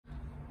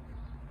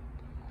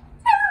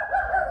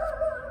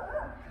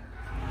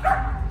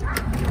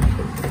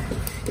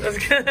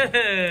That's good.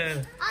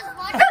 I was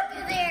watching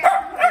you there.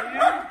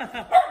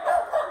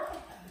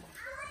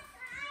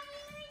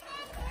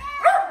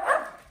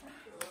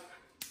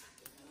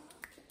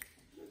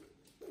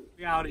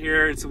 We out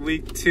here. It's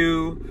week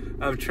 2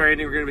 of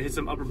training. We're gonna hit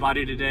some upper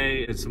body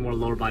today and some more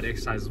lower body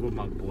exercises with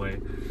my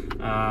boy.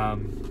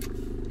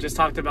 Just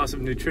talked about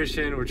some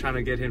nutrition. We're trying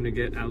to get him to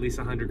get at least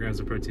 100 grams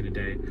of protein a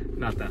day.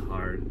 Not that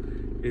hard.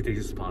 He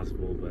thinks it's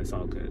possible, but it's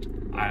all good.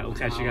 All right, we'll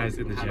catch you guys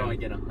in the gym. How do I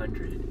get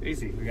 100?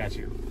 Easy, we got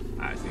you.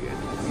 All right, see you guys.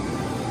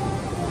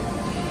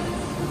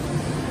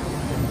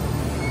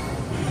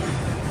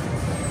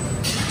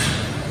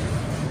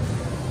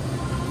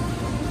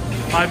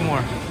 5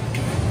 more.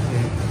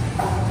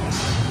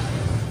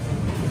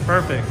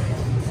 Perfect.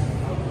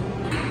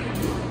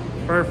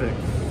 Perfect.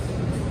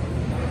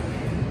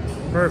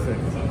 Perfect.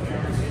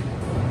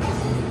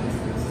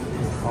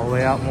 All the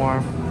way out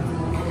more.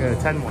 Good.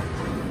 10 more.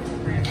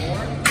 3 more.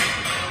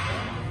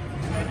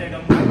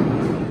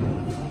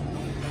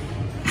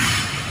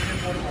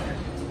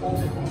 Hold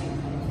it.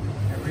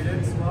 Breathe in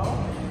slow.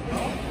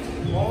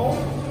 Hold.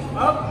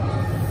 Up.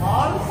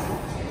 Pause.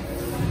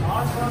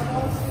 Pause.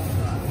 Pause.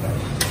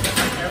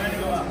 Okay, ready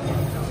to go up.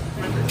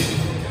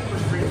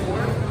 Push 3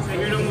 forward. Stay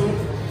here, don't move.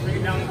 Bring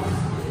it down.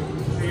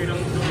 Stay here,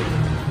 don't move.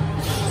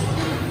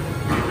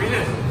 Breathe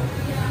in.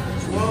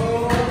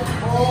 Slow.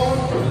 Hold.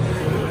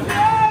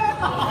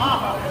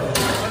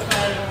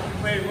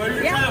 Wait, what are you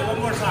trying to? One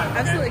more time. Okay?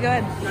 Absolutely, go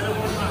ahead. Try it one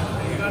more time.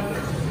 You got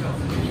this.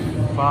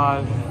 Let's go.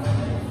 5.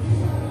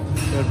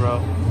 Good, bro.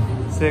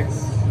 6.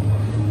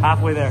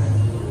 Halfway there.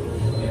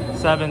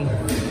 7.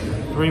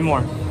 3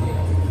 more.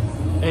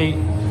 8.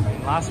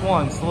 Last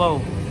one.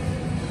 Slow.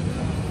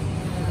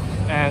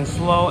 And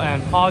slow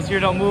and pause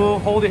here. Don't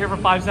move. Hold it here for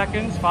 5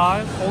 seconds.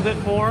 5. Hold it.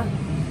 4.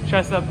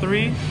 Chest up.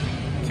 3.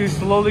 2.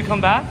 Slowly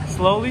come back.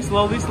 Slowly,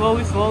 slowly,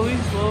 slowly, slowly,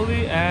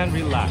 slowly, and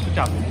relax. Good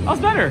job. That was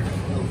better.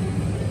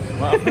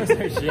 Wow, those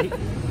are shaking.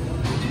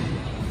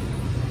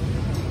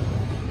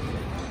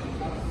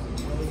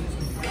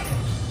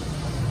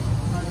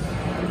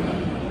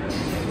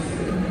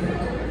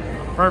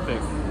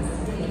 Perfect.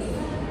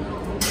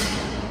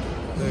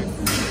 6.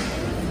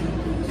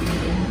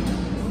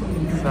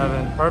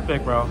 7.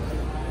 Perfect, bro.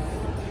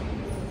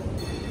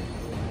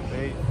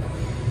 8.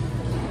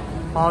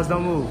 Pause,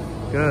 don't move.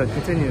 Good,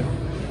 continue.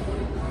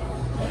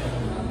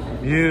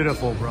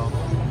 Beautiful, bro.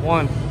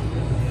 1.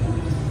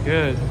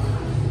 Good.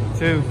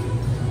 2.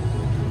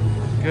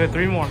 Good,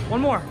 3 more. 1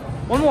 more.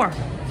 1 more.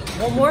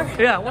 1 more?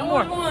 Yeah, 1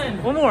 more.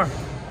 1 more.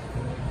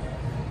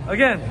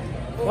 Again.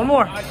 1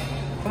 more.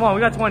 Come on,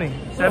 we got 20.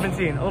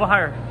 17. A little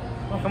higher.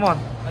 Come on.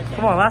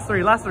 Come on, last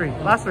 3, last 3.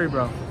 Last 3,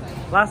 bro.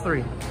 Last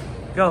 3.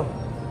 Go.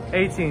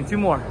 18. 2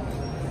 more.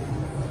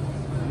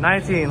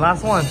 19.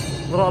 Last one.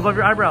 A little above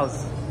your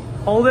eyebrows.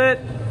 Hold it.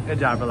 Good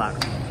job, relax.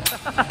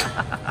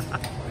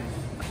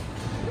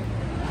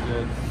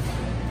 Good.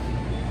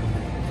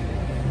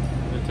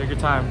 Good. Take your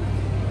time.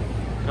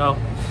 Go.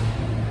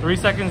 3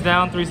 seconds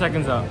down, 3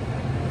 seconds up.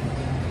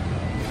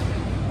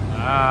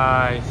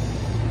 Nice.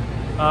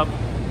 Up.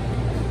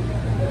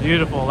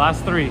 Beautiful.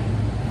 Last 3.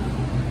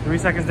 3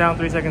 seconds down,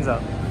 3 seconds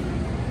up.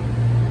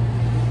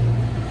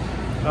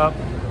 Up.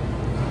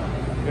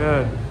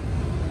 Good.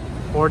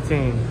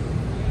 14.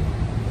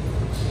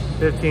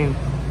 15.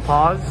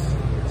 Pause.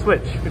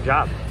 Switch. Good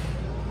job.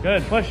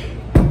 Good. Push.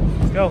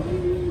 Let's go.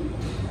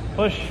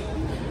 Push.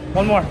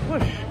 1 more.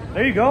 Push.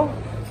 There you go.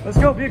 Let's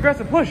go. Be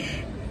aggressive.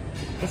 Push.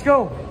 Let's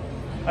go.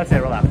 That's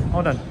it. Relax.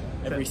 All done.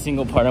 Every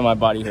single part of my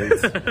body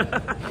hurts.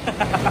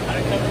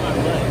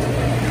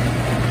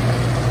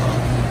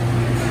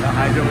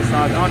 Hydro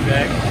massage on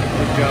deck.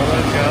 Let's go,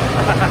 let's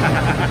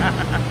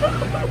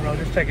go. Bro,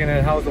 just checking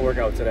in. How was the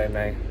workout today,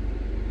 man?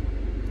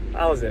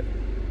 How was it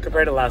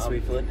compared to last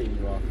week? I'm flipping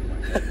you off.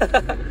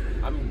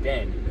 I'm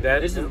dead.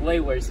 Dead? This is way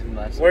worse than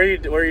last Where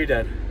week. are you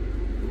dead?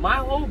 My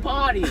whole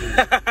body.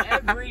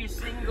 Every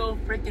single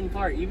freaking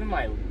part. Even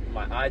my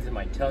eyes and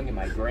my tongue and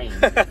my brain.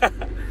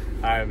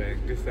 Alright, man.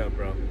 Good stuff,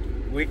 bro.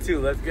 Week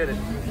 2, let's get it.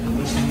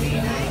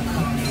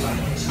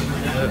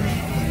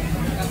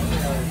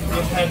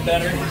 Your head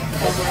better.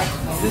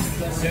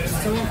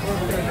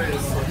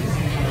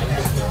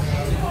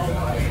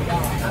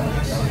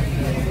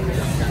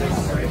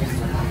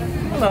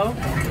 Hello.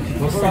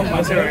 What's up?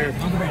 What's your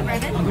Uncle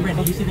Brandon,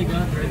 did you see the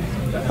glove?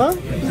 Huh?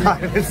 I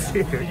didn't see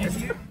it. Breathing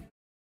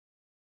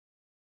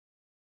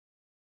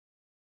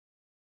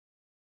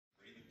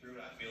through it,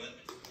 I feel it.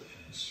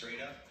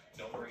 Straight up.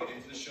 Don't bring it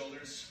into the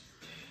shoulders.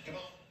 Come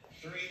on.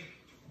 3,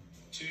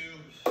 2,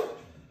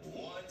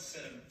 1.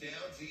 Set them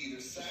down to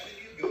either side of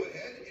you.